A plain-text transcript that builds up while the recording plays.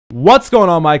What's going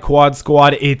on, my Quad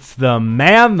Squad? It's the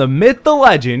man, the myth, the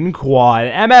legend, Quad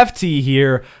MFT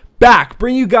here, back,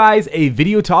 bring you guys a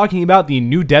video talking about the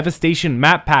new Devastation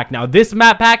map pack. Now, this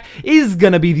map pack is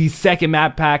going to be the second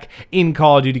map pack in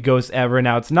Call of Duty Ghosts ever.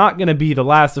 Now, it's not going to be the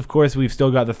last, of course. We've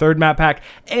still got the third map pack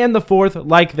and the fourth,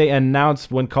 like they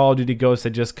announced when Call of Duty Ghosts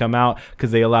had just come out,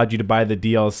 because they allowed you to buy the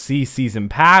DLC Season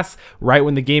Pass right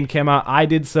when the game came out. I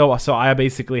did so I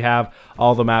basically have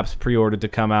all the maps pre-ordered to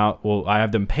come out. Well, I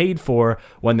have them paid for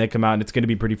when they come out, and it's going to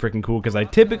be pretty freaking cool, because I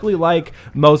typically like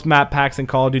most map packs in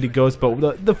Call of Duty Ghosts,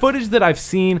 but the footage that I've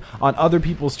seen on other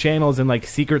people's channels and like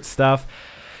secret stuff,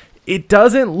 it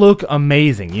doesn't look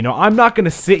amazing. You know, I'm not going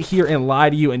to sit here and lie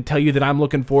to you and tell you that I'm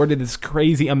looking forward to this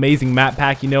crazy, amazing map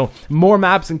pack. You know, more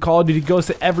maps in Call of Duty Ghosts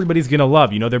that everybody's going to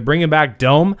love. You know, they're bringing back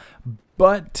Dome.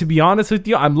 But to be honest with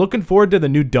you, I'm looking forward to the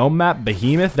new Dome map,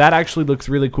 Behemoth. That actually looks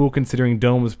really cool, considering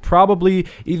Dome was probably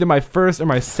either my first or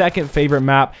my second favorite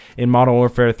map in Modern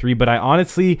Warfare 3. But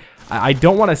I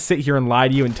don't want to sit here and lie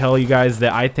to you and tell you guys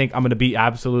that I think I'm going to be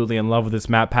absolutely in love with this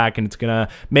map pack and it's going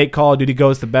to make Call of Duty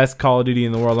Ghosts the best Call of Duty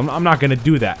in the world. I'm not going to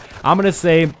do that. I'm going to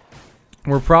say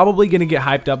we're probably going to get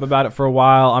hyped up about it for a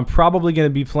while. I'm probably going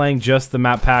to be playing just the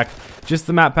map pack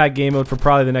game mode for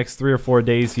probably the next 3 or 4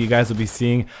 days, so you guys will be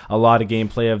seeing a lot of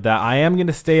gameplay of that. I am going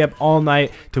to stay up all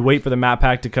night to wait for the map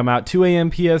pack to come out. 2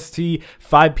 a.m. PST,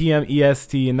 5 p.m.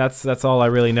 EST, and that's all I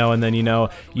really know. And then you know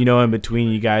in between,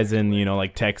 you guys in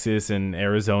like Texas and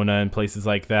Arizona and places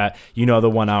like that, the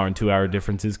 1 hour and 2 hour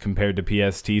differences compared to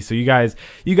PST. So you guys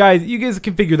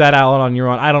can figure that out on your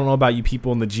own. I don't know about you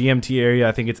people in the GMT area.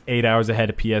 I think it's 8 hours ahead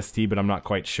of PST, but I'm not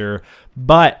quite sure.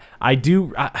 But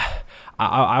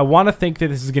I want to think that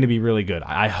this is going to be really good.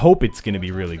 I hope it's going to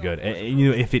be really good.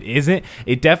 If it isn't,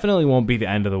 it definitely won't be the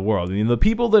end of the world. The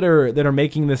people that are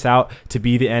making this out to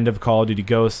be the end of Call of Duty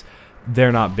Ghosts,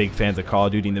 they're not big fans of Call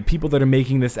of Duty. And the people that are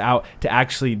making this out to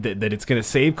actually that it's going to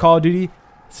save Call of Duty,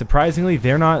 surprisingly,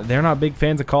 they're not big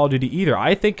fans of Call of Duty either.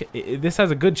 I think this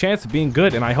has a good chance of being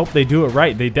good, and I hope they do it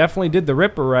right. They definitely did the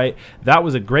Ripper right. That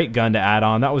was a great gun to add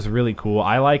on. That was really cool.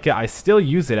 I like it. I still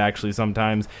use it actually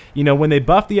sometimes. When they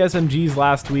buffed the SMGs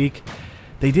last week,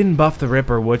 they didn't buff the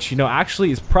Ripper, which,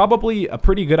 actually is probably a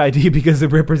pretty good idea, because the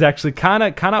Ripper's actually kind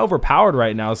of overpowered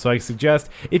right now. So I suggest,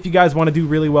 if you guys want to do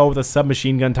really well with a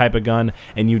submachine gun type of gun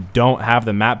and you don't have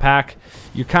the map pack,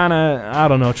 you're kind of, I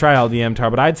don't know, try out the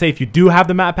MTAR. But I'd say if you do have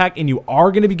the map pack and you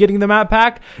are going to be getting the map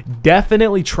pack,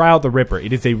 definitely try out the Ripper.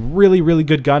 It is a really, really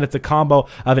good gun. It's a combo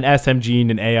of an SMG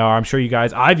and an AR. I'm sure you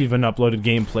guys, I've even uploaded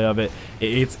gameplay of it.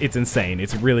 It's insane.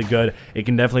 It's really good. It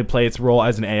can definitely play its role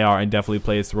as an AR and definitely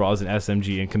play its role as an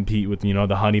SMG and compete with,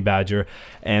 the Honey Badger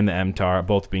and the MTAR,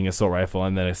 both being assault rifle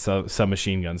and then a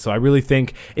submachine gun. So I really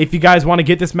think if you guys want to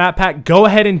get this map pack, go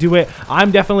ahead and do it.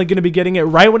 I'm definitely going to be getting it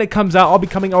right when it comes out. I'll be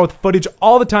coming out with footage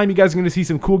all the time. You guys are going to see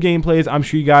some cool gameplays. I'm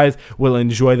sure you guys will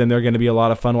enjoy them. They're going to be a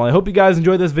lot of fun. Well, I hope you guys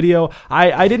enjoyed this video.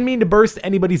 I didn't mean to burst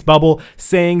anybody's bubble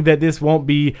saying that this won't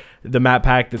be the map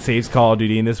pack that saves Call of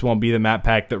Duty and this won't be the map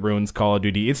pack that ruins Call of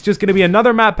Duty. It's just going to be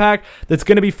another map pack that's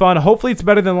going to be fun. Hopefully it's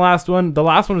better than the last one. The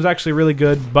last one was actually really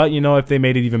good, but if they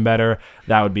made it even better,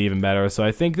 that would be even better. So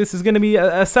I think this is going to be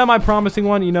a semi-promising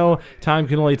one. Time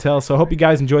can only tell. So I hope you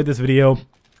guys enjoyed this video.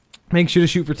 Make sure to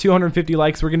shoot for 250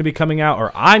 likes. We're going to be coming out,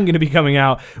 or I'm going to be coming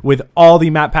out with all the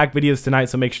map pack videos tonight,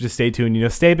 so make sure to stay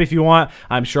tuned. Stay up if you want.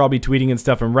 I'm sure I'll be tweeting and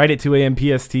stuff, and right at 2 a.m.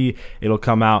 PST, it'll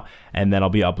come out, and then I'll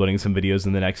be uploading some videos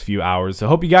in the next few hours. So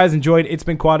hope you guys enjoyed. It's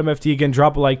been Quad MFT. Again,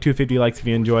 drop a like, 250 likes if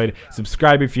you enjoyed.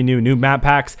 Subscribe if you're new. New map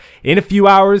packs in a few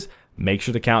hours. Make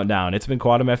sure to count down. It's been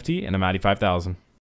Quad MFT, and I'm Addy 5000.